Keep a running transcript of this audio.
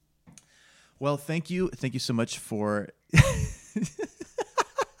Well, thank you. Thank you so much for...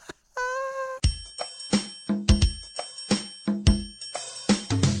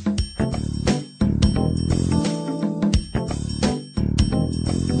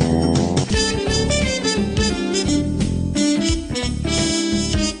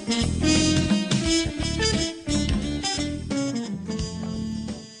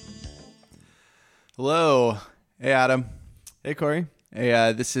 Hello. Hey, Adam. Hey, Corey.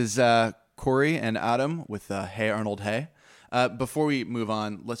 Hey, this is Corey and Adam with Hey Arnold Hey. Before we move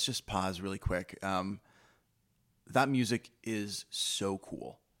on, let's just pause really quick. That music is so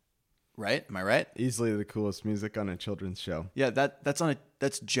cool, right? Am I right? Easily the coolest music on a children's show. Yeah,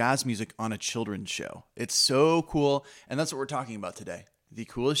 that's jazz music on a children's show. It's so cool, and that's what we're talking about today. The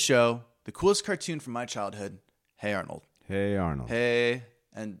coolest show, the coolest cartoon from my childhood. Hey Arnold. Hey, Arnold. Hey,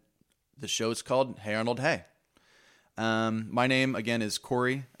 and the show is called Hey Arnold Hey. My name again is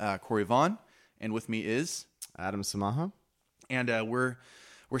Corey Vaughn, and with me is Adam Samaha. And we're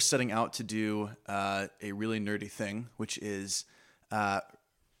setting out to do a really nerdy thing, which is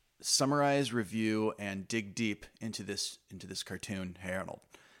summarize, review, and dig deep into this cartoon, Hey Arnold.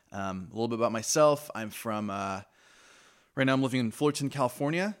 A little bit about myself. I'm from right now. I'm living in Fullerton,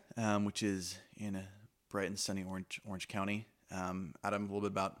 California, which is in a bright and sunny Orange County. Adam, a little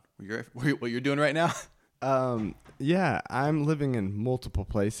bit about what you're doing right now. Yeah, I'm living in multiple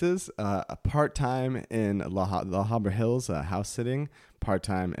places. Part-time in La Habra Hills, house sitting.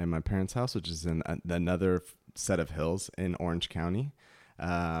 Part-time in my parents' house, which is in another set of hills in Orange County,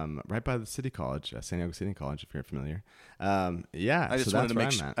 right by the City College, San Diego City College, if you're familiar. Yeah, I just so wanted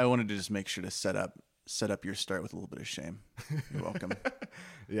that's to where I'm at. I wanted to just make sure to set up your start with a little bit of shame. You're welcome.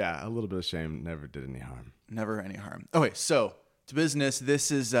 Yeah, a little bit of shame never did any harm. Never any harm. Okay, so to business. This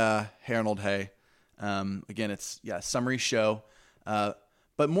is Hey Arnold Hey. Again, it's a summary show,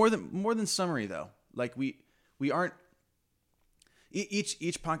 but more than summary though. Like we aren't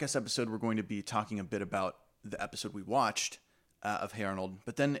each podcast episode we're going to be talking a bit about the episode we watched of Hey Arnold.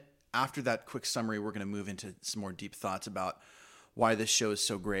 But then after that quick summary, we're going to move into some more deep thoughts about why this show is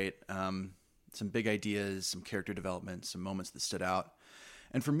so great. Some big ideas, some character development, some moments that stood out.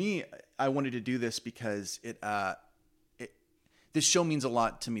 And for me, I wanted to do this because this show means a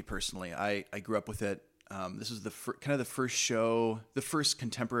lot to me personally. I grew up with it. This was the first show, the first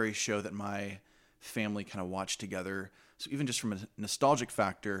contemporary show that my family kind of watched together. So even just from a nostalgic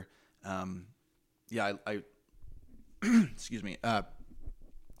factor, I excuse me,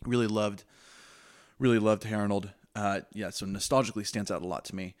 really loved Hey Arnold. So nostalgically stands out a lot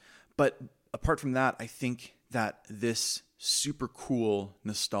to me. But apart from that, I think that this super cool,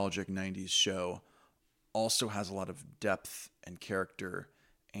 nostalgic 90s show also has a lot of depth and character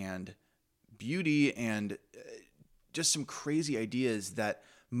and beauty and just some crazy ideas that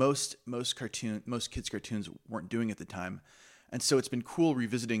most kids' cartoons weren't doing at the time. And so it's been cool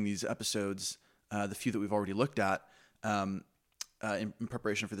revisiting these episodes, the few that we've already looked at in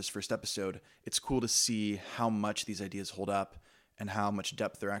preparation for this first episode. It's cool to see how much these ideas hold up and how much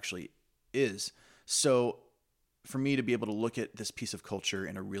depth there actually is. So for me to be able to look at this piece of culture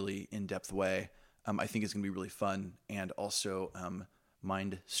in a really in-depth way, I think it's going to be really fun and also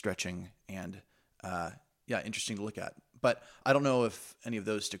mind-stretching and interesting to look at. But I don't know if any of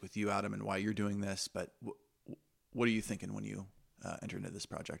those stick with you, Adam, and why you're doing this, but what are you thinking when you enter into this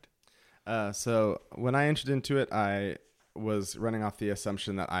project? So when I entered into it, I was running off the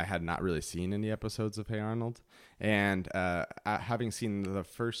assumption that I had not really seen any episodes of Hey Arnold. And having seen the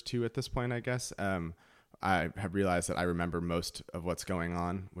first two at this point, I guess, I have realized that I remember most of what's going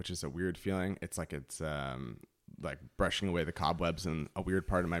on, which is a weird feeling. It's like like brushing away the cobwebs in a weird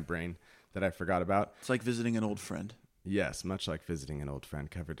part of my brain that I forgot about. It's like visiting an old friend. Yes, much like visiting an old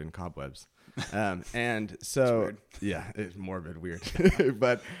friend covered in cobwebs. And so, it's morbid, weird.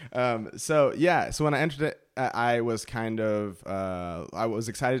 But so when I entered it, I was I was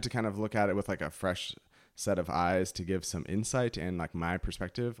excited to kind of look at it with like a fresh set of eyes to give some insight and like my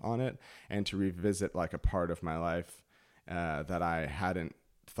perspective on it and to revisit like a part of my life that I hadn't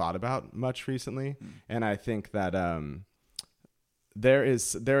thought about much recently. And I think that there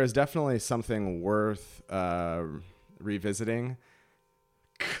is definitely something worth revisiting.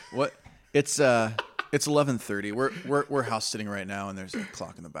 What? It's 11:30. We're house sitting right now, and there's a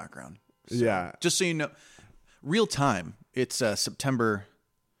clock in the background. So, yeah. Just so you know, real time. It's September.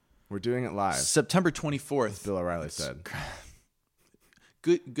 We're doing it live. September 24th. As Bill O'Reilly said.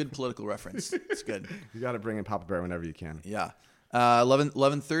 Good political reference. It's good. You got to bring in Papa Bear whenever you can. Yeah.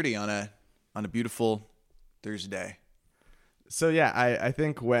 11:30 on a beautiful Thursday. So yeah, I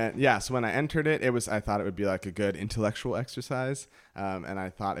think so when I entered it, I thought it would be like a good intellectual exercise, and I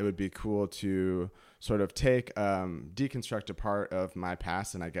thought it would be cool to sort of deconstruct a part of my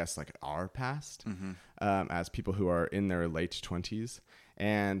past, and I guess like our past, as people who are in their late 20s,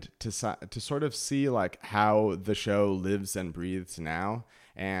 and to sort of see like how the show lives and breathes now,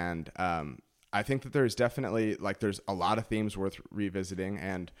 and I think that there's definitely there's a lot of themes worth revisiting,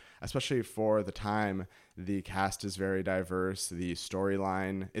 and especially for the time, the cast is very diverse. The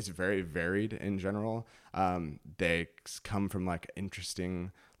storyline is very varied in general. They come from like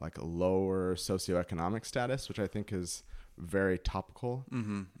interesting, like lower socioeconomic status, which I think is very topical.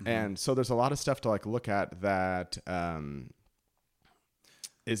 And so there's a lot of stuff to like look at that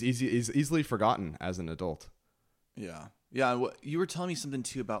is easily forgotten as an adult. Yeah. Yeah. You were telling me something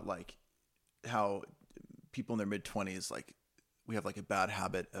too about like how people in their mid-20s, like we have like a bad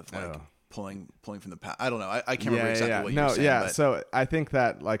habit of like pulling from the past. I don't know. I can't remember exactly what you were saying. Yeah. But So I think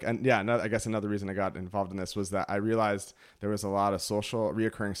that I guess another reason I got involved in this was that I realized there was a lot of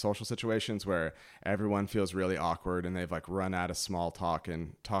reoccurring social situations where everyone feels really awkward and they've like run out of small talk,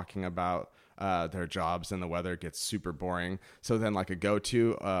 and talking about their jobs and the weather gets super boring. So then like a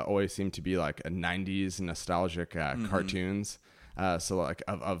go-to always seemed to be like a 90s nostalgic cartoons. So like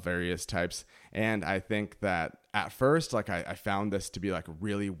of various types. And I think that at first, like I found this to be like a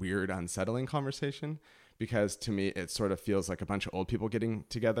really weird, unsettling conversation, because to me, it sort of feels like a bunch of old people getting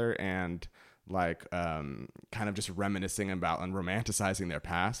together and like kind of just reminiscing about and romanticizing their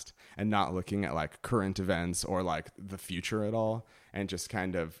past and not looking at like current events or like the future at all, and just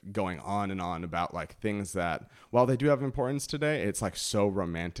kind of going on and on about like things that, while they do have importance today, it's like so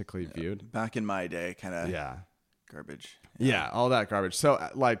romantically viewed. back in my day, kind of Yeah. garbage. Yeah, all that garbage. So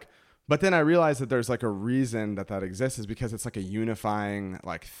like, but then I realized that there's like a reason that exists, is because it's like a unifying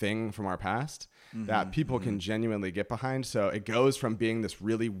like thing from our past that people can genuinely get behind. So it goes from being this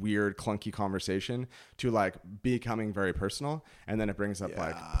really weird, clunky conversation to like becoming very personal. And then it brings up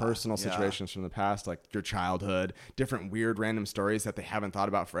like personal situations from the past, like your childhood, different weird random stories that they haven't thought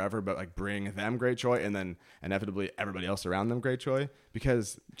about forever, but like bring them great joy, and then inevitably everybody else around them great joy,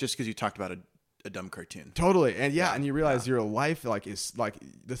 because Just because you talked about a dumb cartoon. Totally. And and you realize your life like is like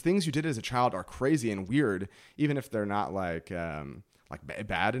the things you did as a child are crazy and weird, even if they're not like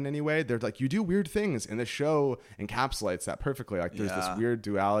bad in any way. They're like, you do weird things, and the show encapsulates that perfectly. Like there's this weird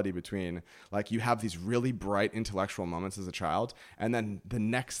duality between like you have these really bright intellectual moments as a child, and then the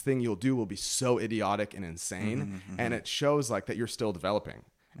next thing you'll do will be so idiotic and insane, and it shows like that you're still developing,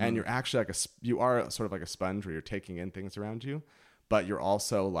 and you're actually like you are sort of like a sponge where you're taking in things around you, but you're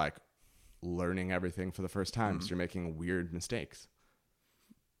also like learning everything for the first time. So you're making weird mistakes.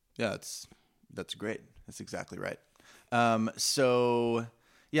 Yeah, that's great. That's exactly right. So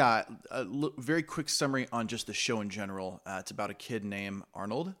yeah, very quick summary on just the show in general. It's about a kid named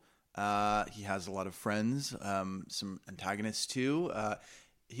Arnold. He has a lot of friends, some antagonists too.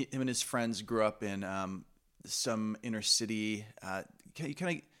 Him and his friends grew up in some inner city. You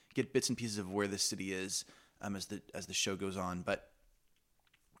kind of get bits and pieces of where this city is as the show goes on, but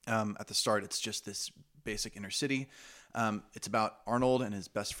at the start, it's just this basic inner city. It's about Arnold and his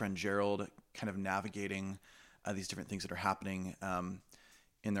best friend Gerald kind of navigating these different things that are happening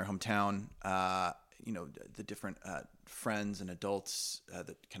in their hometown. The different friends and adults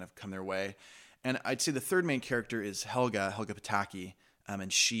that kind of come their way. And I'd say the third main character is Helga Pataki,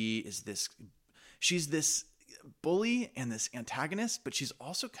 and she's this bully and this antagonist, but she's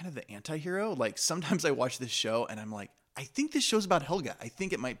also kind of the anti-hero. Like sometimes I watch this show and I'm like, I think this show's about Helga. I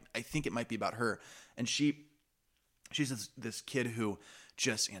think it might be about her. And she's this kid who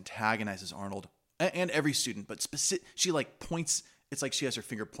just antagonizes Arnold and every student, but she like points. It's like she has her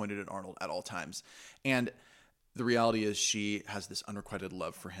finger pointed at Arnold at all times. And the reality is she has this unrequited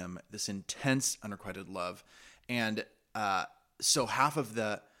love for him, this intense unrequited love. And so half of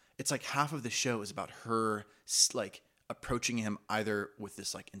the show is about her like approaching him either with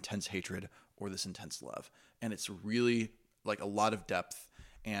this like intense hatred or this intense love. And it's really like a lot of depth,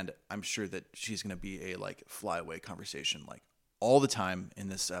 and I'm sure that she's going to be a like flyaway conversation like all the time in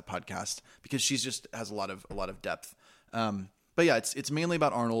this podcast, because she's just has a lot of depth. But yeah, it's mainly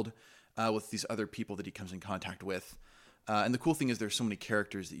about Arnold with these other people that he comes in contact with, and the cool thing is there's so many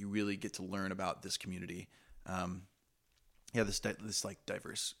characters that you really get to learn about this community. This like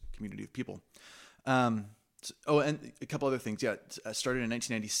diverse community of people. And a couple other things. Yeah, it started in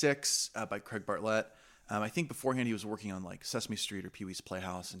 1996 by Craig Bartlett. I think beforehand he was working on like Sesame Street or Pee-wee's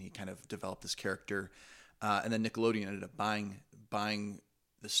Playhouse, and he kind of developed this character. And then Nickelodeon ended up buying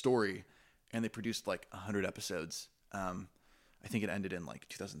the story, and they produced like 100 episodes. I think it ended in like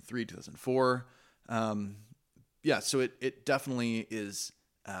 2003, 2004. yeah, so it definitely is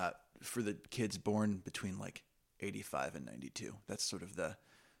for the kids born between like 85 and 92. That's sort of the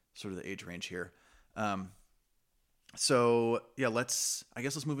age range here. So yeah, let's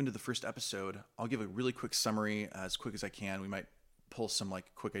move into the first episode. I'll give a really quick summary as quick as I can. We might pull some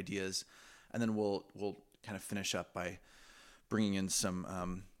like quick ideas, and then we'll kind of finish up by bringing in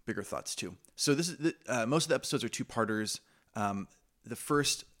some bigger thoughts too. So this is most of the episodes are two-parters. The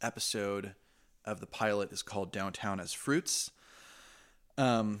first episode of the pilot is called Downtown as Fruits,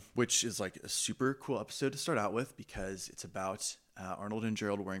 which is like a super cool episode to start out with because it's about Arnold and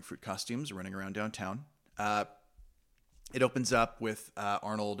Gerald wearing fruit costumes running around downtown. It opens up with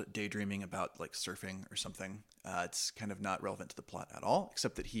Arnold daydreaming about like surfing or something. It's kind of not relevant to the plot at all,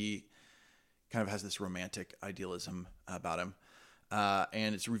 except that he kind of has this romantic idealism about him.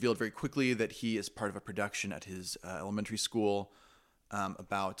 And it's revealed very quickly that he is part of a production at his elementary school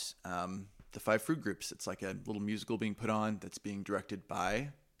about the 5 fruit groups. It's like a little musical being put on that's being directed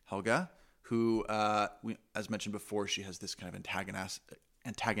by Helga, who, as mentioned before, she has this kind of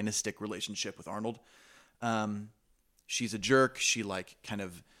antagonistic relationship with Arnold. She's a jerk. She like kind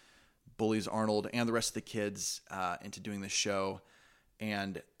of bullies Arnold and the rest of the kids into doing this show.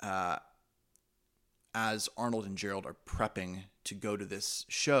 And as Arnold and Gerald are prepping to go to this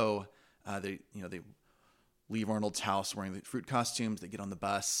show, they leave Arnold's house wearing the fruit costumes. They get on the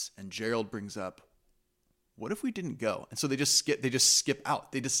bus, and Gerald brings up, "What if we didn't go?" And so they just skip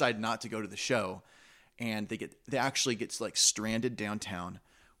out. They decide not to go to the show, and they actually get like stranded downtown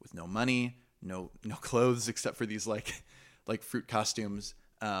with no money, no clothes except for these like fruit costumes,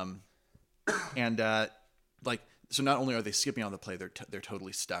 and so not only are they skipping on the play, they're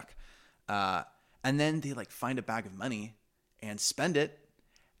totally stuck. And then they like find a bag of money and spend it,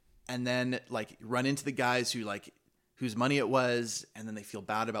 and then like run into the guys whose money it was, and then they feel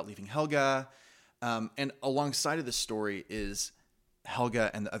bad about leaving Helga. And alongside of the story is Helga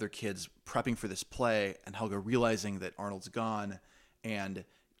and the other kids prepping for this play, and Helga realizing that Arnold's gone, and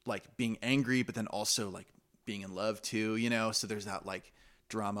like being angry, but then also like being in love too, So there's that like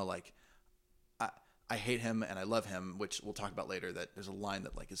drama, like I hate him and I love him, which we'll talk about later. That there's a line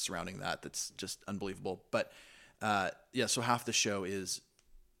that like is surrounding that's just unbelievable. But so half of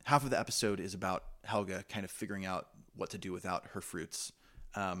the episode is about Helga kind of figuring out what to do without her fruits,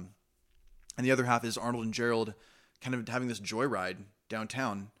 and the other half is Arnold and Gerald kind of having this joyride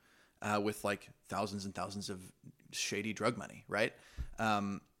downtown with like thousands and thousands of shady drug money, right?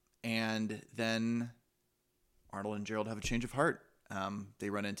 And then Arnold and Gerald have a change of heart. They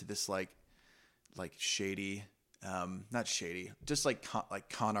run into this like shady, not shady, just like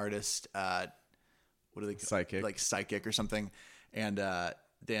con artist. What do they psychic, like psychic or something? And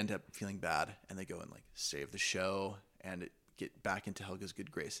they end up feeling bad, and they go and like save the show and get back into Helga's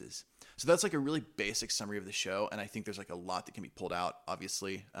good graces. So that's like a really basic summary of the show, and I think there's like a lot that can be pulled out.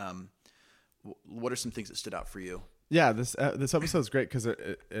 Obviously, what are some things that stood out for you? Yeah, this episode is great because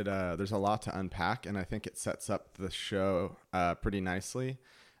it there's a lot to unpack, and I think it sets up the show pretty nicely.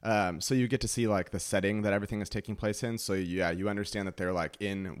 So you get to see like the setting that everything is taking place in. So you understand that they're like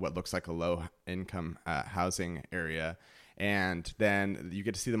in what looks like a low income housing area. And then you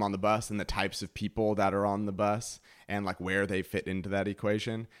get to see them on the bus and the types of people that are on the bus and like where they fit into that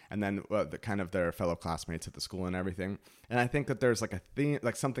equation. And then the kind of their fellow classmates at the school and everything. And I think that there's like a theme,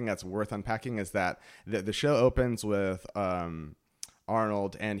 like something that's worth unpacking is that the show opens with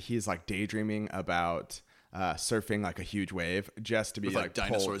Arnold, and he's like daydreaming about surfing like a huge wave just to be with like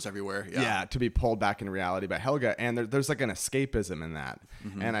dinosaurs everywhere. Yeah, to be pulled back in reality by Helga. And there's like an escapism in that.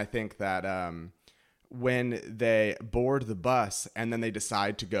 Mm-hmm. And I think that when they board the bus and then they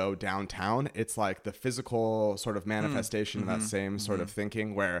decide to go downtown, it's like the physical sort of manifestation of that same sort of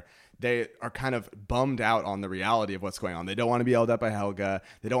thinking, where they are kind of bummed out on the reality of what's going on. They don't want to be yelled at by Helga.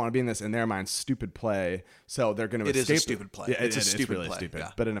 They don't want to be in this, in their mind, stupid play. So they're going to escape. It is a stupid play. Yeah, it's really play, stupid,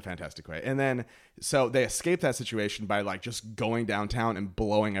 yeah. But in a fantastic way. And then, so they escape that situation by like just going downtown and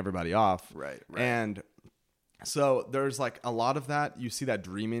blowing everybody off. Right. And so there's like a lot of that. You see that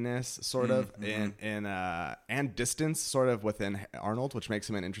dreaminess sort of and distance sort of within Arnold, which makes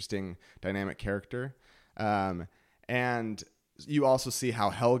him an interesting dynamic character. And you also see how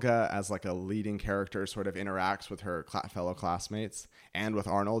Helga as like a leading character sort of interacts with her fellow classmates and with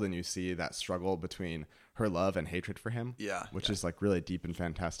Arnold. And you see that struggle between her love and hatred for him. Yeah. Which is like really deep and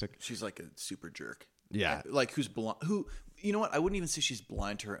fantastic. She's like a super jerk. Yeah. Like who's blind, you know what? I wouldn't even say she's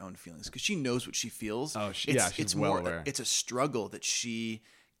blind to her own feelings because she knows what she feels. Oh, she's well aware. It's a struggle that she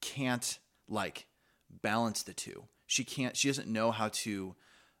can't like balance the two. She doesn't know how to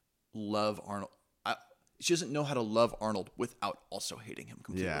love Arnold. She doesn't know how to love Arnold without also hating him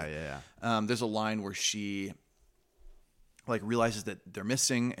completely. Yeah. There's a line where she like realizes that they're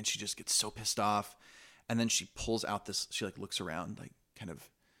missing, and she just gets so pissed off. And then she pulls out this, she like looks around, like kind of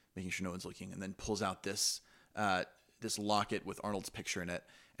making sure no one's looking, and then pulls out this locket with Arnold's picture in it.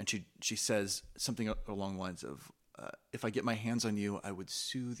 And she says something along the lines of, if I get my hands on you, I would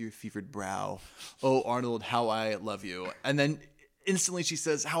soothe your fevered brow. Oh, Arnold, how I love you. And then instantly she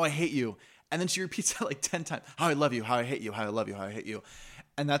says, how I hate you. And then she repeats that like 10 times. How I love you, how I hate you, how I love you, how I hate you.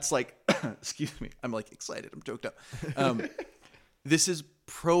 And that's like, excuse me, I'm like excited. I'm choked up. This is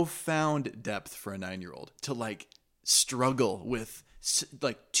profound depth for a 9-year-old to like struggle with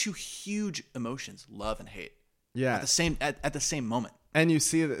like two huge emotions, love and hate. Yeah. At the same moment. And you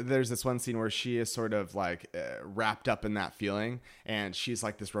see that there's this one scene where she is sort of like wrapped up in that feeling, and she's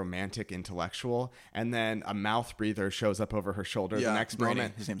like this romantic intellectual, and then a mouth breather shows up over her shoulder the next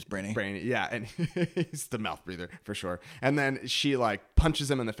moment. His name's Brainy. Yeah, and he's the mouth breather for sure. And then she like punches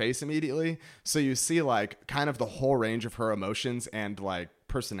him in the face immediately. So you see like kind of the whole range of her emotions and like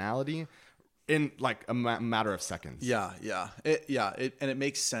personality in like a matter of seconds. Yeah. And it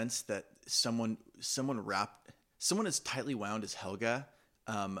makes sense that someone as tightly wound as Helga,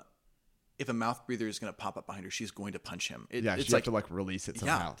 if a mouth breather is going to pop up behind her, she's going to punch him. She have to like release it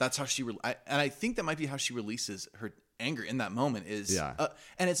somehow. Yeah, that's how and I think that might be how she releases her anger in that moment is,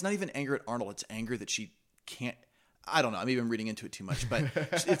 and it's not even anger at Arnold. It's anger that she can't, I don't know. I'm even reading into it too much, but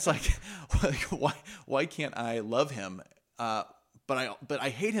it's like why can't I love him? But I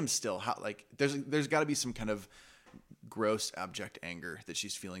hate him still. How, like, there's gotta be some kind of gross abject anger that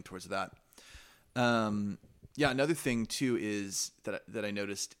she's feeling towards that. Yeah, another thing too is that I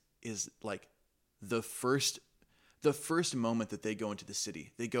noticed is like the first moment that they go into the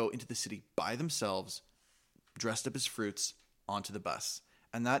city. They go into the city by themselves, dressed up as fruits, onto the bus.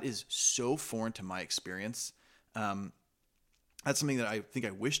 And that is so foreign to my experience. That's something that I think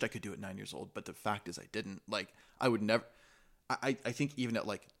I wished I could do at 9 years old, but the fact is I didn't. Like, I would never. I think even at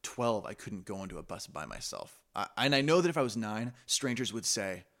like 12, I couldn't go onto a bus by myself. And I know that if I was 9, strangers would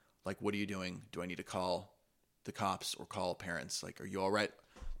say, like, what are you doing? Do I need to call the cops or call parents? Like, are you all right,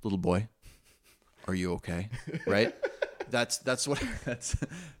 little boy? Are you okay? Right? That's what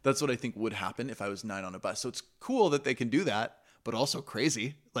I think would happen if I was 9 on a bus. So it's cool that they can do that, but also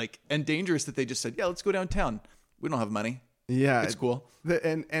crazy, like, and dangerous that they just said, yeah, let's go downtown. We don't have money. Yeah, it's cool.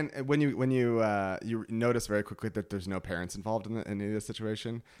 And when you notice very quickly that there's no parents involved in any of this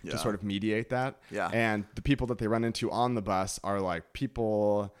situation to sort of mediate that. Yeah. And the people that they run into on the bus are like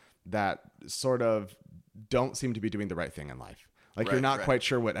people that sort of don't seem to be doing the right thing in life. Like, you're not quite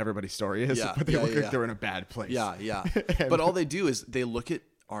sure what everybody's story is, but they look like they're in a bad place. Yeah. But all they do is they look at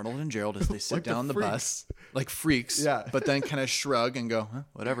Arnold and Gerald as they sit like down the bus, like freaks, but then kind of shrug and go, huh,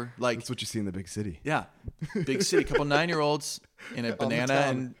 whatever. Like, that's what you see in the big city. Yeah. Big city, couple 9-year-olds in a banana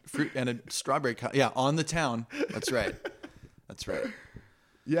and fruit and a strawberry. On the town. That's right.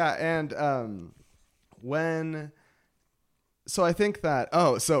 Yeah. And so I think that,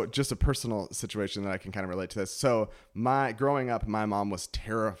 so just a personal situation that I can kind of relate to this. So growing up, my mom was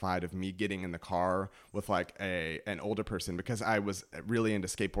terrified of me getting in the car with like an older person because I was really into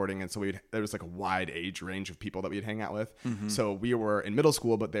skateboarding. And so there was like a wide age range of people that we'd hang out with. Mm-hmm. So we were in middle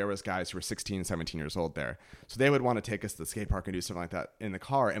school, but there was guys who were 16, 17 years old there. So they would want to take us to the skate park and do something like that in the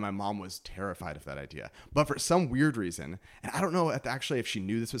car. And my mom was terrified of that idea. But for some weird reason, and I don't know actually if she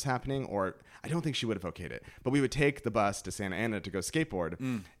knew this was happening, or I don't think she would have okayed it, but we would take the bus to Santa Ana to go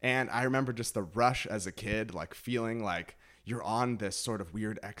skateboard. And I remember just the rush as a kid, like feeling like you're on this sort of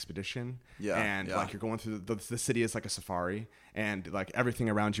weird expedition. Like you're going through the city is like a safari, and like everything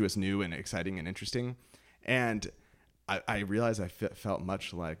around you is new and exciting and interesting. And I realized I felt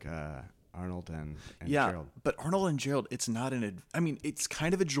much like Arnold and Gerald. But Arnold and Gerald, it's not it's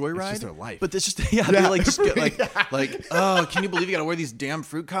kind of a joyride. It's just their life. But it's just, they like just get like, oh, can you believe you got to wear these damn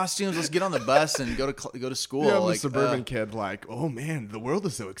fruit costumes? Let's get on the bus and go to school. Yeah, like, the suburban kid, like, oh man, the world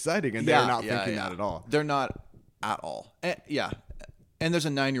is so exciting, and they're not thinking that at all. They're not at all. And there's a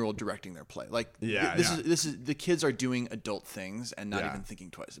 9-year-old directing their play. Like, this is the kids are doing adult things and not even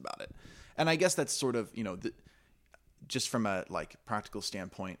thinking twice about it. And I guess that's sort of, just from a like practical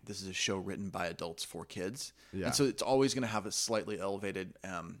standpoint, this is a show written by adults for kids. Yeah. And so it's always going to have a slightly elevated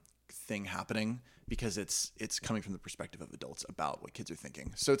thing happening because it's coming from the perspective of adults about what kids are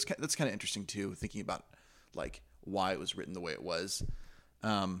thinking. So that's kind of interesting too, thinking about like why it was written the way it was.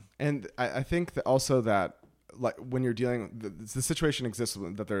 And I think that also that, like, when you're dealing, the situation exists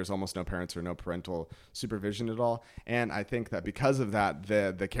that there's almost no parents or no parental supervision at all. And I think that because of that,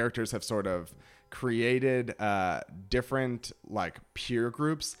 the characters have sort of created different like peer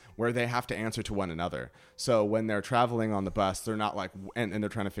groups where they have to answer to one another. So when they're traveling on the bus, they're not like, and they're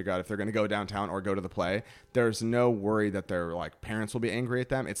trying to figure out if they're going to go downtown or go to the play. There's no worry that their like parents will be angry at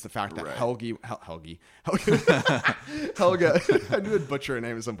them. It's the fact that Helga, I knew I'd butcher her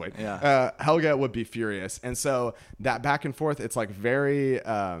name at some point. Yeah. Helga would be furious. And so that back and forth, it's like very,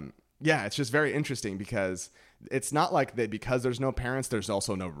 it's just very interesting because it's not like that because there's no parents, there's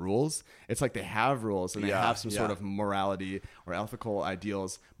also no rules. It's like they have rules and they have some sort of morality or ethical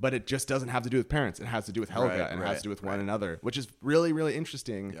ideals, but it just doesn't have to do with parents. It has to do with Helga and it has to do with one another, which is really, really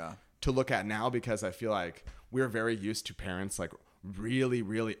interesting to look at now because I feel like we're very used to parents like really,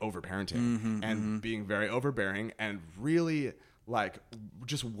 really overparenting and being very overbearing and really like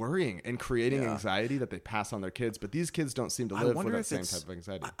just worrying and creating anxiety that they pass on their kids. But these kids don't seem to live with that same type of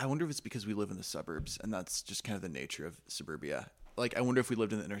anxiety. I wonder if it's because we live in the suburbs and that's just kind of the nature of suburbia. Like, I wonder if we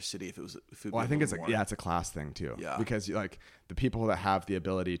lived in the inner city, if it would I think it's it's a class thing too. Yeah. Because like the people that have the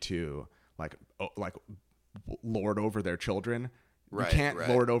ability to like lord over their children, you can't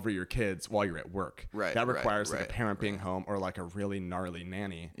lord over your kids while you're at work. Right. That requires like a parent being home or like a really gnarly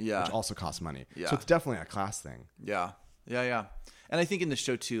nanny, which also costs money. Yeah. So it's definitely a class thing. Yeah. Yeah. And I think in the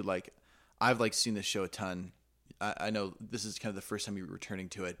show too, like I've like seen this show a ton. I know this is kind of the first time you're returning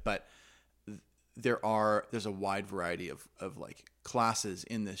to it, but there's a wide variety of like classes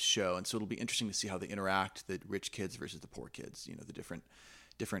in this show. And so it'll be interesting to see how they interact, the rich kids versus the poor kids, you know, the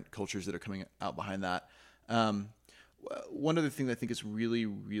different cultures that are coming out behind that. One other thing that I think is really,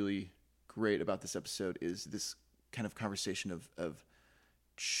 really great about this episode is this kind of conversation of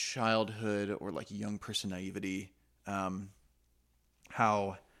childhood or like young person naivety.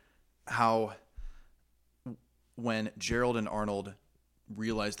 How when Gerald and Arnold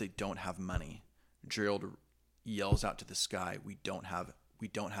realize they don't have money, Gerald yells out to the sky, we don't have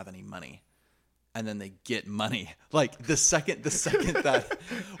any money. And then they get money. Like the second that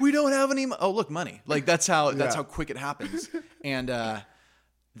we don't have any, money. Like that's how quick it happens. And,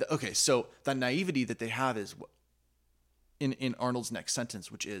 so the naivety that they have is in Arnold's next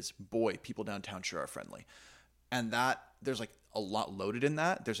sentence, which is, boy, people downtown sure are friendly. And that there's like a lot loaded in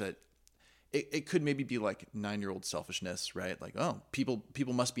that. It could maybe be like 9-year-old selfishness, right? Like, oh,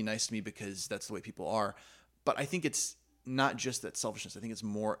 people must be nice to me because that's the way people are. But I think it's not just that selfishness. I think it's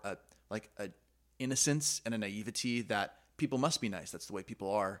more a innocence and a naivety that people must be nice. That's the way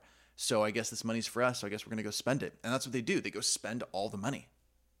people are. So I guess this money's for us. So I guess we're going to go spend it. And that's what they do. They go spend all the money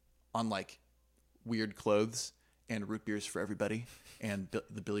on like weird clothes and root beers for everybody and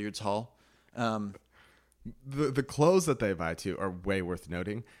the billiards hall. The clothes that they buy too are way worth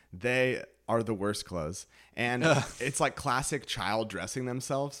noting. They are the worst clothes, and it's like classic child dressing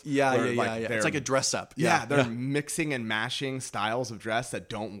themselves. Yeah. It's like a dress up. Yeah, they're mixing and mashing styles of dress that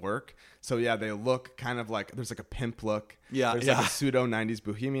don't work. So yeah, they look kind of like there's like a pimp look. There's like a pseudo 90s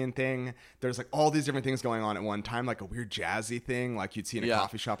bohemian thing. There's like all these different things going on at one time, like a weird jazzy thing like you'd see in a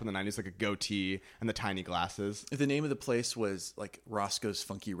coffee shop in the 90s, like a goatee and the tiny glasses. The name of the place was like Roscoe's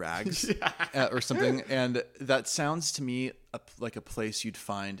Funky Rags or something. And that sounds to me like a place you'd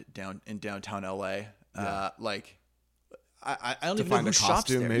find in downtown LA. Like I don't even know who shops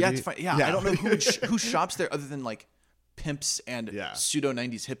there. Maybe? I don't know who shops there other than like pimps and pseudo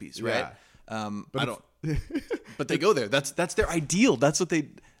 90s hippies, right? But I don't. But they go there. That's their ideal. That's what they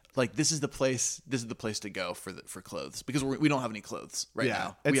like. This is the place. This is the place to go for clothes because we don't have any clothes right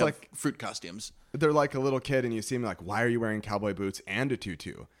now. It's we have like fruit costumes. They're like a little kid, and you see them like, why are you wearing cowboy boots and a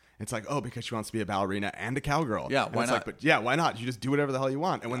tutu? It's like, oh, because she wants to be a ballerina and a cowgirl. Yeah, and why not? Why not? You just do whatever the hell you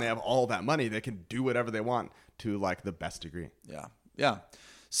want. And when they have all that money, they can do whatever they want to like the best degree. Yeah.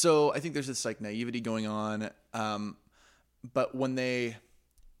 So I think there's this like naivety going on. But when the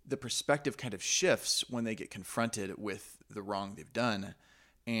perspective kind of shifts when they get confronted with the wrong they've done,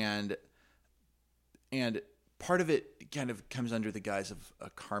 and part of it kind of comes under the guise of a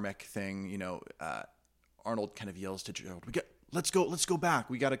karmic thing. You know, Arnold kind of yells to Gerald, let's go back.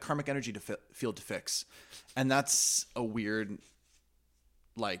 We got a karmic energy field to fix. And that's a weird,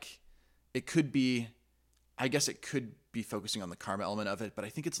 like, it could be focusing on the karma element of it, but I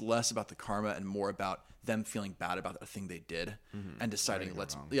think it's less about the karma and more about them feeling bad about a thing they did and deciding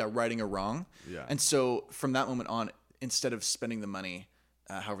righting a wrong. Yeah. And so from that moment on, instead of spending the money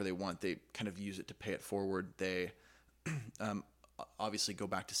however they want, they kind of use it to pay it forward. They obviously go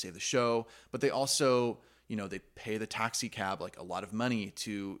back to save the show, but they also, you know, they pay the taxi cab like a lot of money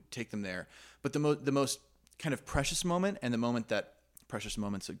to take them there. But the most kind of precious moment, and the moment that precious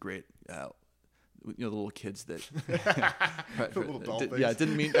moment's a great, the little kids that, the little doll things. I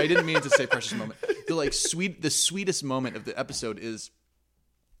didn't mean to say precious moment. The sweetest moment of the episode is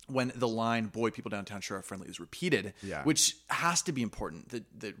when the line "Boy, people downtown sure are friendly" is repeated, which has to be important.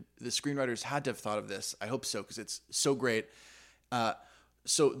 The screenwriters had to have thought of this. I hope so, because it's so great.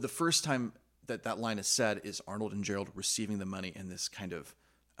 So the first time that line is said is Arnold and Gerald receiving the money in this kind of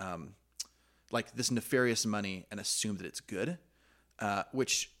like this nefarious money and assume that it's good,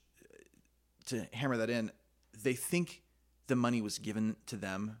 which, to hammer that in, they think the money was given to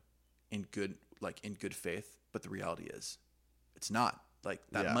them in good faith, but the reality is it's not. Like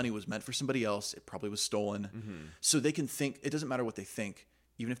that money was meant for somebody else. It probably was stolen. So they can think, it doesn't matter what they think.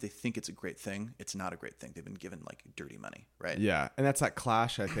 Even if they think it's a great thing, it's not a great thing. They've been given like dirty money, right? Yeah. And that's that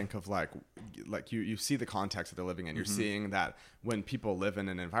clash, I think, of like you see the context that they're living in. You're seeing that when people live in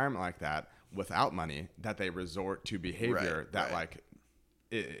an environment like that without money, that they resort to behavior like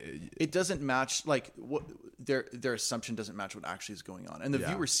it doesn't match, like what their assumption doesn't match what actually is going on. And the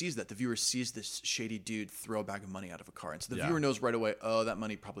viewer sees that. The viewer sees this shady dude throw a bag of money out of a car. And so the viewer knows right away, oh, that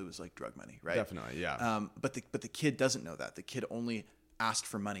money probably was like drug money, right? Definitely, yeah. But the kid doesn't know that. The kid only asked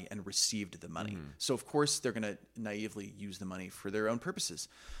for money and received the money. So of course they're going to naively use the money for their own purposes.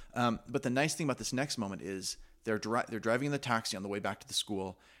 But the nice thing about this next moment is they're driving in the taxi on the way back to the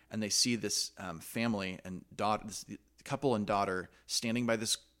school, and they see this family and daughter, this couple and daughter standing by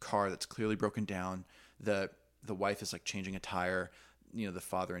this car that's clearly broken down. The wife is like changing a tire. You know, the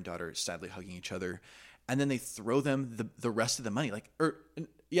father and daughter are sadly hugging each other, and then they throw them the rest of the money.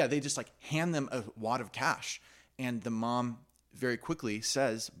 They just like hand them a wad of cash, and the mom very quickly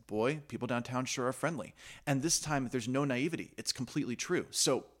says, "Boy, people downtown sure are friendly." And this time there's no naivety. It's completely true.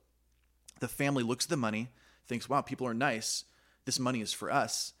 So the family looks at the money, thinks, "Wow, people are nice. This money is for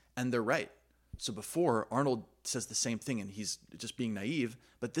us." And they're right. So before, Arnold says the same thing and he's just being naive,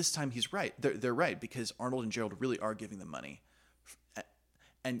 but this time he's right. They're right, because Arnold and Gerald really are giving them money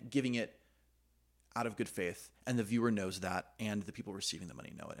and giving it out of good faith, and the viewer knows that, and the people receiving the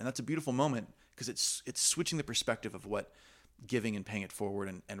money know it. And that's a beautiful moment, because it's switching the perspective of what giving and paying it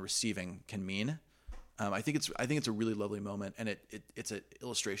forward and receiving can mean. I think it's a really lovely moment, and it's an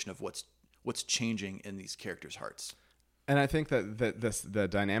illustration of what's changing in these characters' hearts. And I think that the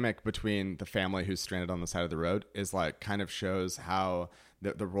dynamic between the family who's stranded on the side of the road is like kind of shows how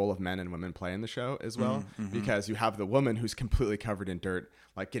the role of men and women play in the show as well. Because you have the woman who's completely covered in dirt,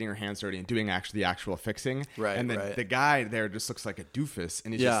 like getting her hands dirty and doing the actual fixing. Right. And then the guy there just looks like a doofus,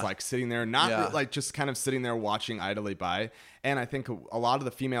 and he's just like sitting there, like just kind of sitting there watching idly by. And I think a lot of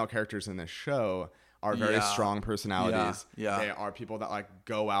the female characters in this show are very strong personalities. They are people that like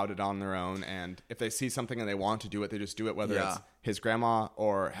go out it on their own, and if they see something and they want to do it, they just do it, whether it's his grandma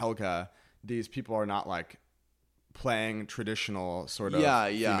or Helga. These people are not like playing traditional sort of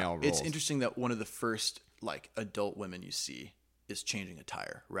female roles. It's interesting that one of the first like adult women you see is changing a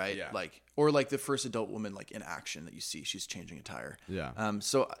tire, right? Or the first adult woman like in action that you see, she's changing a tire.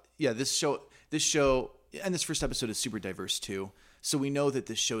 This show and this first episode is super diverse too. So we know that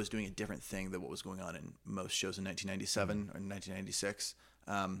this show is doing a different thing than what was going on in most shows in 1997 or 1996.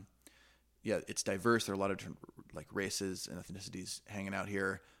 It's diverse. There are a lot of different like races and ethnicities hanging out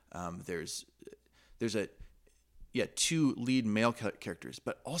here. There's two lead male characters,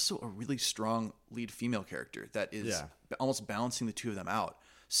 but also a really strong lead female character that is almost balancing the two of them out.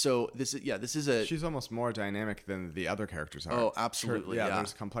 So she's almost more dynamic than the other characters are. Oh, absolutely.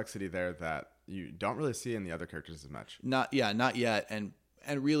 There's complexity there that you don't really see in the other characters as much. Not yet. And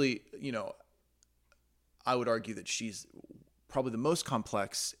really, I would argue that she's probably the most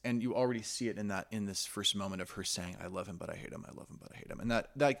complex, and you already see it in this first moment of her saying, "I love him, but I hate him. I love him, but I hate him." And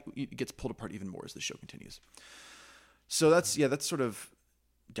that gets pulled apart even more as the show continues. So that's sort of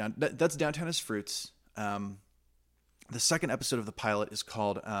that's Downtown as Fruits. The second episode of the pilot is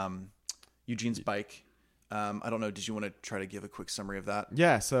called Eugene's Bike. I don't know. Did you want to try to give a quick summary of that?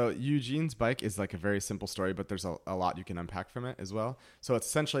 Yeah. So Eugene's Bike is like a very simple story, but there's a lot you can unpack from it as well. So it's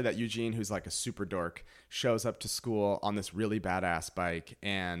essentially that Eugene, who's like a super dork, shows up to school on this really badass bike,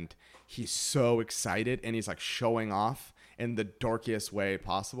 and he's so excited, and he's like showing off in the dorkiest way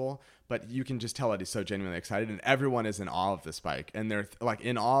possible. But you can just tell that he's so genuinely excited, and everyone is in awe of this bike, and they're like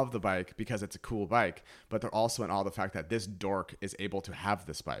in awe of the bike because it's a cool bike, but they're also in awe of the fact that this dork is able to have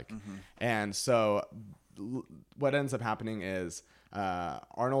this bike. And so what ends up happening is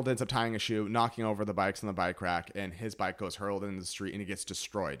Arnold ends up tying a shoe, knocking over the bikes on the bike rack, and his bike goes hurled into the street and it gets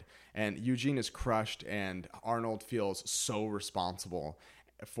destroyed. And Eugene is crushed, and Arnold feels so responsible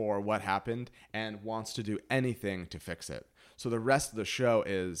for what happened and wants to do anything to fix it. So the rest of the show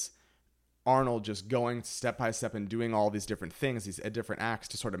is Arnold just going step by step and doing all these different things, these different acts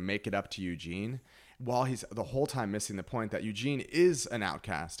to sort of make it up to Eugene, while he's the whole time missing the point that Eugene is an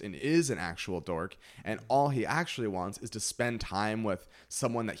outcast and is an actual dork, and all he actually wants is to spend time with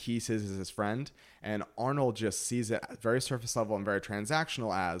someone that he says is his friend. And Arnold just sees it very surface level and very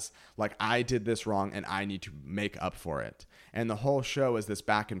transactional as, like, I did this wrong and I need to make up for it. And the whole show is this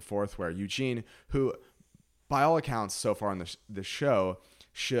back and forth where Eugene, who by all accounts so far in the show,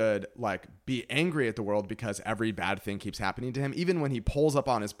 should like be angry at the world because every bad thing keeps happening to him. Even when he pulls up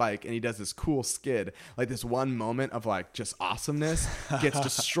on his bike and he does this cool skid, like this one moment of like just awesomeness gets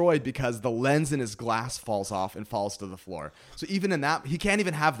destroyed because the lens in his glass falls off and falls to the floor. So even in that, he can't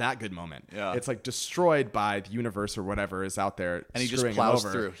even have that good moment. Yeah. It's like destroyed by the universe or whatever is out there. And he just plows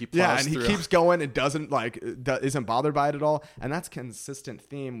through. He keeps going and doesn't isn't bothered by it at all. And that's consistent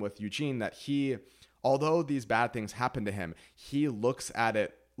theme with Eugene, that he, although these bad things happen to him, he looks at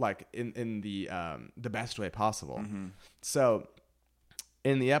it like in the best way possible. Mm-hmm. So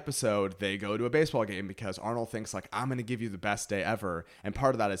in the episode, they go to a baseball game because Arnold thinks like, I'm going to give you the best day ever. And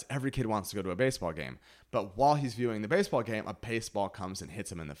part of that is every kid wants to go to a baseball game. But while he's viewing the baseball game, a baseball comes and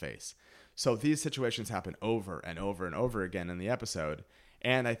hits him in the face. So these situations happen over and over and over again in the episode.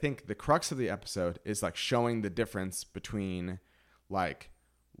 And I think the crux of the episode is like showing the difference between like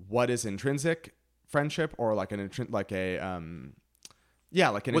what is intrinsic friendship or like what's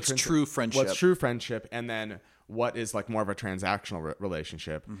true friendship. What's true friendship, and then what is like more of a transactional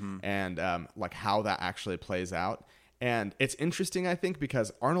relationship, and like how that actually plays out. And it's interesting, I think,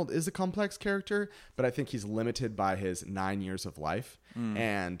 because Arnold is a complex character, but I think he's limited by his 9 years of life,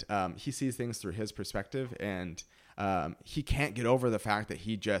 and he sees things through his perspective, and he can't get over the fact that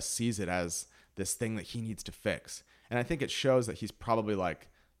he just sees it as this thing that he needs to fix. And I think it shows that he's probably like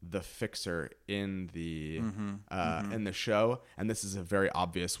the fixer in the in the show, and this is a very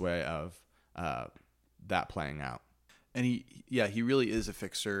obvious way of that playing out. And he really is a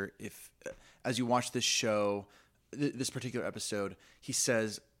fixer. If as you watch this show, this particular episode, he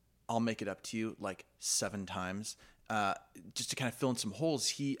says, "I'll make it up to you" like 7 times, just to kind of fill in some holes.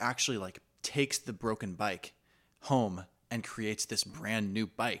 He actually like takes the broken bike home and creates this brand new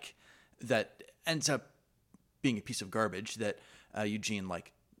bike that ends up being a piece of garbage that Eugene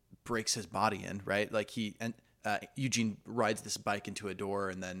like breaks his body in, right? Like Eugene rides this bike into a door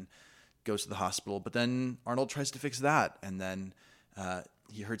and then goes to the hospital, but then Arnold tries to fix that, and then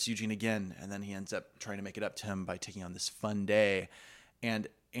he hurts Eugene again, and then he ends up trying to make it up to him by taking on this fun day, and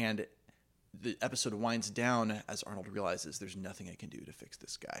the episode winds down as Arnold realizes there's nothing I can do to fix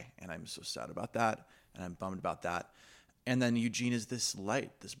this guy, and I'm so sad about that, and I'm bummed about that. And then Eugene is this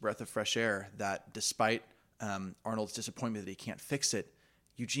light, this breath of fresh air that despite Arnold's disappointment that he can't fix it,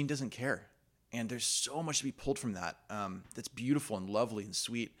 Eugene doesn't care. And there's so much to be pulled from that. That's beautiful and lovely and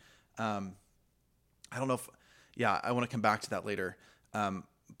sweet. I don't know if, I want to come back to that later.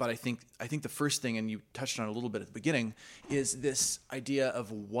 But I think the first thing, and you touched on it a little bit at the beginning, is this idea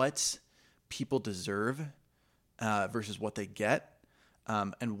of what people deserve versus what they get,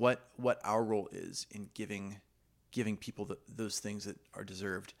 and what our role is in giving people those things that are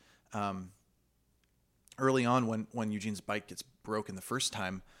deserved. Early on, when Eugene's bike gets broken the first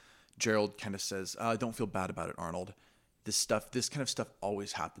time, Gerald kind of says, "Don't feel bad about it, Arnold. This kind of stuff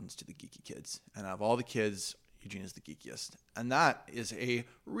always happens to the geeky kids, and out of all the kids, Eugene is the geekiest." And that is a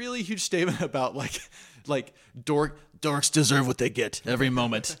really huge statement about like dorks deserve what they get every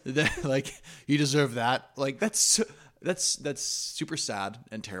moment. Like, you deserve that. Like, that's super sad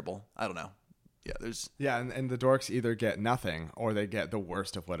and terrible. I don't know. Yeah, and the dorks either get nothing or they get the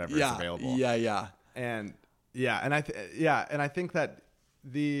worst of whatever is available. Yeah. And I think that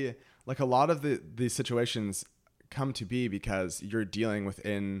a lot of the situations come to be because you're dealing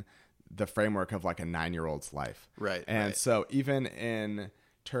within the framework of like a 9-year-old's life. Right. And so even in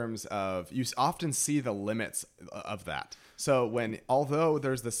terms of, you often see the limits of that. So although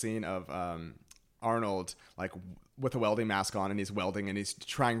there's the scene of Arnold like with a welding mask on, and he's welding and he's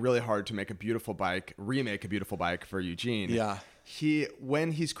trying really hard to remake a beautiful bike for Eugene. Yeah.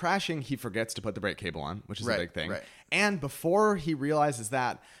 When he's crashing, he forgets to put the brake cable on, which is a big thing. Right. And before he realizes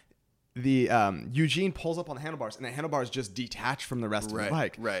that, the Eugene pulls up on the handlebars, and the handlebars just detach from the rest of the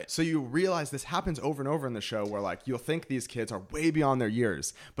bike. Right. So you realize this happens over and over in the show, where like you'll think these kids are way beyond their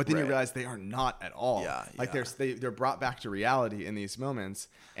years, but then you realize they are not at all. They're brought back to reality in these moments,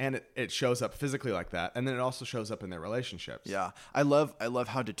 and it shows up physically like that, and then it also shows up in their relationships. Yeah, I love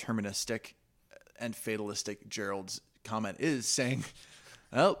how deterministic and fatalistic Gerald's comment is, saying,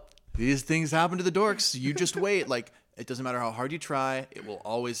 "Well, these things happen to the dorks. You just wait." Like, it doesn't matter how hard you try, it will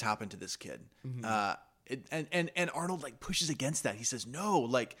always happen to this kid. Mm-hmm. And Arnold like pushes against that. He says, "No,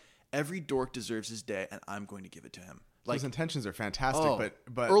 like every dork deserves his day, and I'm going to give it to him. Like, his intentions are fantastic,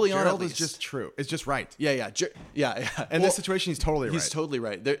 but early on, Gerald is just true. It's just right. Yeah. In this situation, he's totally right. He's totally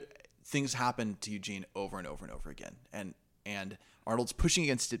right. Things happen to Eugene over and over and over again, and Arnold's pushing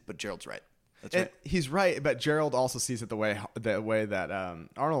against it, but Gerald's right. That's right. He's right, but Gerald also sees it the way that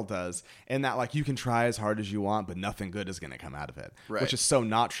Arnold does, and that like you can try as hard as you want, but nothing good is going to come out of it, right. Which is so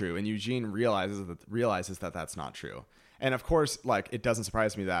not true. And Eugene realizes that that's not true. And of course, like it doesn't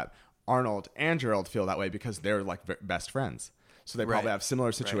surprise me that Arnold and Gerald feel that way because they're like best friends, so they probably have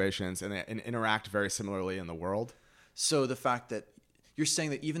similar situations and they interact very similarly in the world. So the fact that you're saying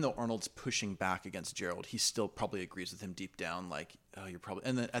that even though Arnold's pushing back against Gerald, he still probably agrees with him deep down. Like, oh, you're probably.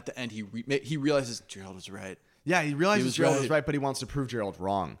 And then at the end, he realizes Gerald was right. Yeah, he realizes Gerald was right, but he wants to prove Gerald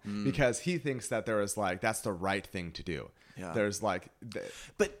wrong because he thinks that there is like that's the right thing to do. Yeah. There's like,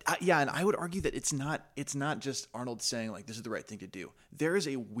 and I would argue that it's not just Arnold saying like this is the right thing to do. There is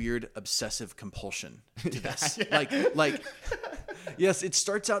a weird obsessive compulsion to this. Like, yes, it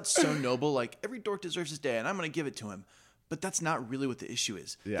starts out so noble, like every dork deserves his day, and I'm going to give it to him. But that's not really what the issue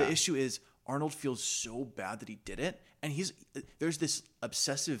is. Yeah. The issue is Arnold feels so bad that he did it, and there's this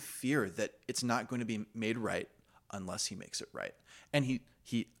obsessive fear that it's not going to be made right unless he makes it right. And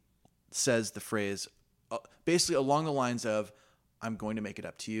he says the phrase basically along the lines of, I'm going to make it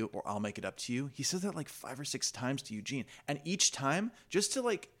up to you, or I'll make it up to you. He says that like 5 or 6 times to Eugene. And each time, just to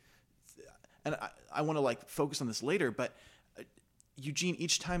like, and I want to like focus on this later, but Eugene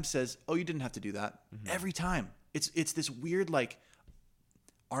each time says, oh, you didn't have to do that. Mm-hmm. Every time. It's this weird, like,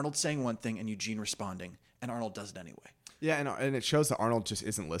 Arnold saying one thing and Eugene responding, and Arnold does it anyway. Yeah, and it shows that Arnold just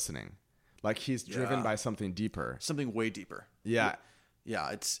isn't listening. Like, he's driven by something deeper. Something way deeper. Yeah. Yeah,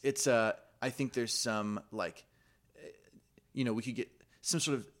 it's I think there's some, like, we could get some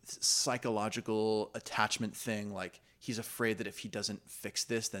sort of psychological attachment thing, like, he's afraid that if he doesn't fix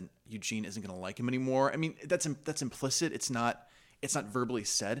this, then Eugene isn't going to like him anymore. I mean, that's implicit. It's not verbally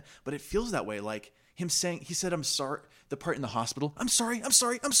said, but it feels that way, like, him saying, he said, I'm sorry, the part in the hospital, I'm sorry.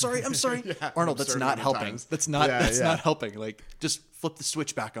 Yeah, Arnold, that's not helping. Times. That's not helping. Like, just flip the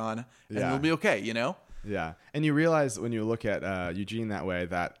switch back on and it'll be okay, Yeah. And you realize when you look at Eugene that way,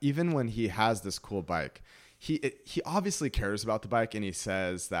 that even when he has this cool bike, he obviously cares about the bike, and he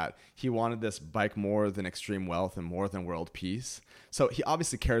says that he wanted this bike more than extreme wealth and more than world peace. So he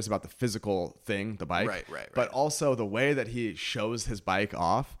obviously cares about the physical thing, the bike. Right. But also the way that he shows his bike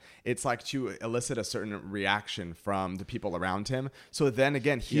off, it's like to elicit a certain reaction from the people around him. So then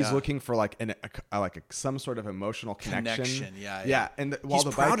again, he's looking for like some sort of emotional connection. Yeah. And while the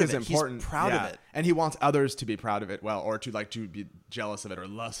bike is important, he's proud of it, and he wants others to be proud of it, or to be jealous of it or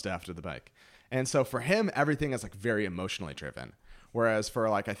lust after the bike. And so for him, everything is like very emotionally driven. Whereas for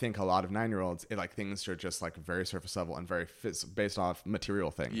like, I think a lot of 9-year-olds, things are just like very surface level and very based off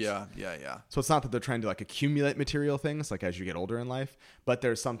material things. Yeah. So it's not that they're trying to like accumulate material things like as you get older in life, but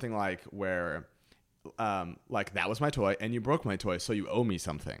there's something like where like that was my toy and you broke my toy, so you owe me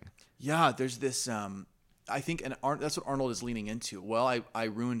something. Yeah, there's this, I think, and that's what Arnold is leaning into. Well, I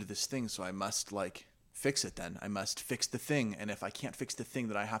ruined this thing, so I must like fix it then. I must fix the thing. And if I can't fix the thing,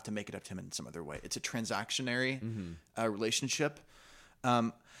 then I have to make it up to him in some other way. It's a transactionary relationship.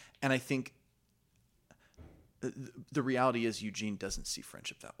 And I think the reality is Eugene doesn't see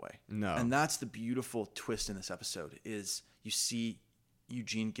friendship that way. No. And that's the beautiful twist in this episode is you see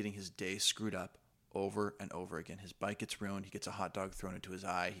Eugene getting his day screwed up over and over again. His bike gets ruined. He gets a hot dog thrown into his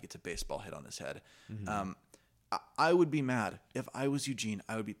eye. He gets a baseball hit on his head. Mm-hmm. I would be mad. If I was Eugene,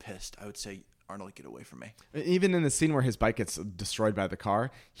 I would be pissed. I would say, Arnold, get away from me. Even in the scene where his bike gets destroyed by the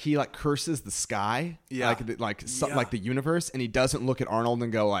car, he like curses the sky, like the universe, and he doesn't look at Arnold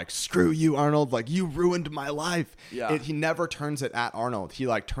and go like, "Screw you, Arnold! Like you ruined my life." Yeah. He never turns it at Arnold. He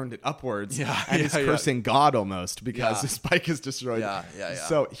like turned it upwards, and he's cursing God almost because his bike is destroyed. Yeah.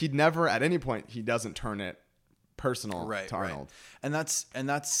 So he never, at any point, he doesn't turn it personal to Arnold, and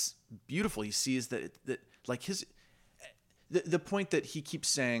that's beautiful. He sees that like his. The point that he keeps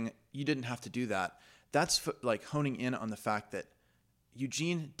saying, you didn't have to do that, that's like honing in on the fact that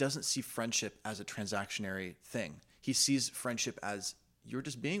Eugene doesn't see friendship as a transactionary thing. He sees friendship as, you're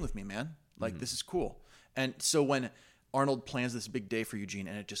just being with me, man. Like, this is cool. And so when Arnold plans this big day for Eugene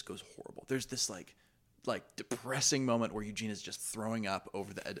and it just goes horrible, there's this like depressing moment where Eugene is just throwing up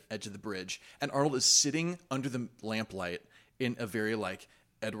over the edge of the bridge. And Arnold is sitting under the lamplight in a very like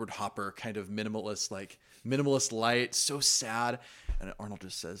Edward Hopper kind of minimalist light, so sad. And Arnold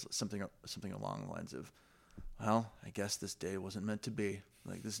just says something along the lines of, well, I guess this day wasn't meant to be.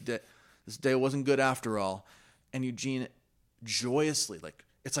 Like this day wasn't good after all. And Eugene joyously, like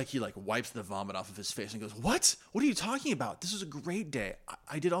it's like he like wipes the vomit off of his face and goes, what are you talking about? This was a great day.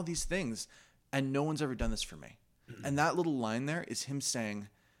 I did all these things and no one's ever done this for me. And that little line there is him saying,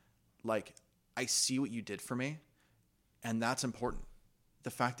 like, I see what you did for me, and that's important.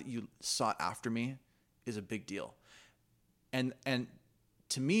 The fact that you sought after me is a big deal. And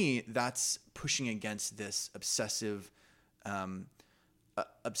to me, that's pushing against this obsessive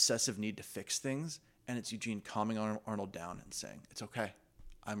need to fix things. And it's Eugene calming Arnold down and saying, it's okay.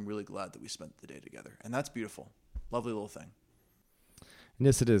 I'm really glad that we spent the day together. And that's beautiful. Lovely little thing.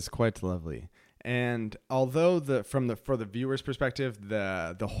 Yes, it is quite lovely. And although for the viewer's perspective,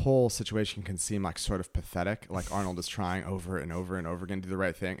 the whole situation can seem like sort of pathetic, like Arnold is trying over and over and over again to do the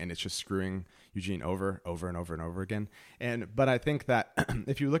right thing, and it's just screwing Eugene over and over again. But I think that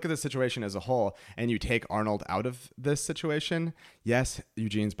if you look at the situation as a whole and you take Arnold out of this situation, yes,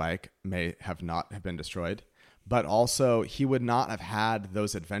 Eugene's bike may not have been destroyed, but also he would not have had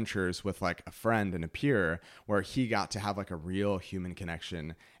those adventures with like a friend and a peer where he got to have like a real human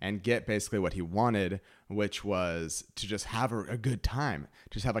connection and get basically what he wanted, which was to just have a good time,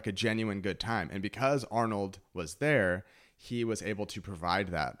 just have like a genuine good time. And because Arnold was there, he was able to provide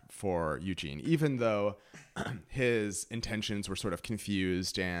that for Eugene, even though his intentions were sort of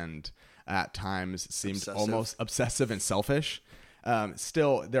confused and at times seemed almost obsessive and selfish.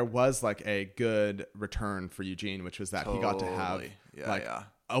 Still, there was like a good return for Eugene, which was that he got to have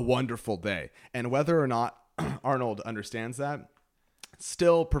a wonderful day. And whether or not Arnold understands that,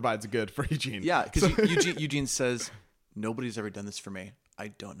 still provides good for Eugene. Yeah, because Eugene says, nobody's ever done this for me. I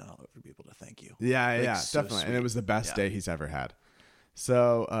don't know how I'll ever be able to thank you. Yeah, so definitely. Sweet. And it was the best day he's ever had.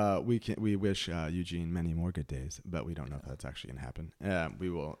 So we wish Eugene many more good days, but we don't know if that's actually going to happen. We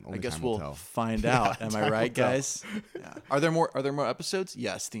will. Only I guess time we'll will tell. Find out. Am I right, guys? Yeah. Are there more episodes?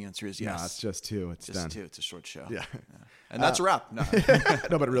 Yes. The answer is yes. No, it's just 2. It's just done. 2. It's a short show. Yeah. And that's a wrap. No.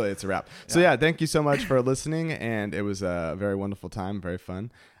 No, but really, it's a wrap. Yeah. So yeah, thank you so much for listening, and it was a very wonderful time, very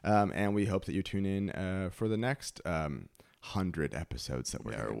fun, and we hope that you tune in for the next 100 episodes that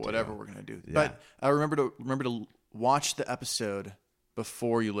we're or gonna whatever we're gonna do. Yeah. But remember to watch the episode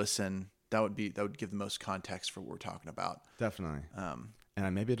before you listen. That would give the most context for what we're talking about. Definitely.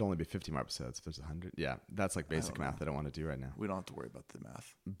 And maybe it'd only be 50 more episodes if there's 100. Yeah, that's like basic math I don't want to do right now. We don't have to worry about the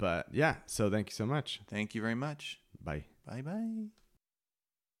math. But yeah, so thank you so much. Thank you very much. Bye. Bye-bye.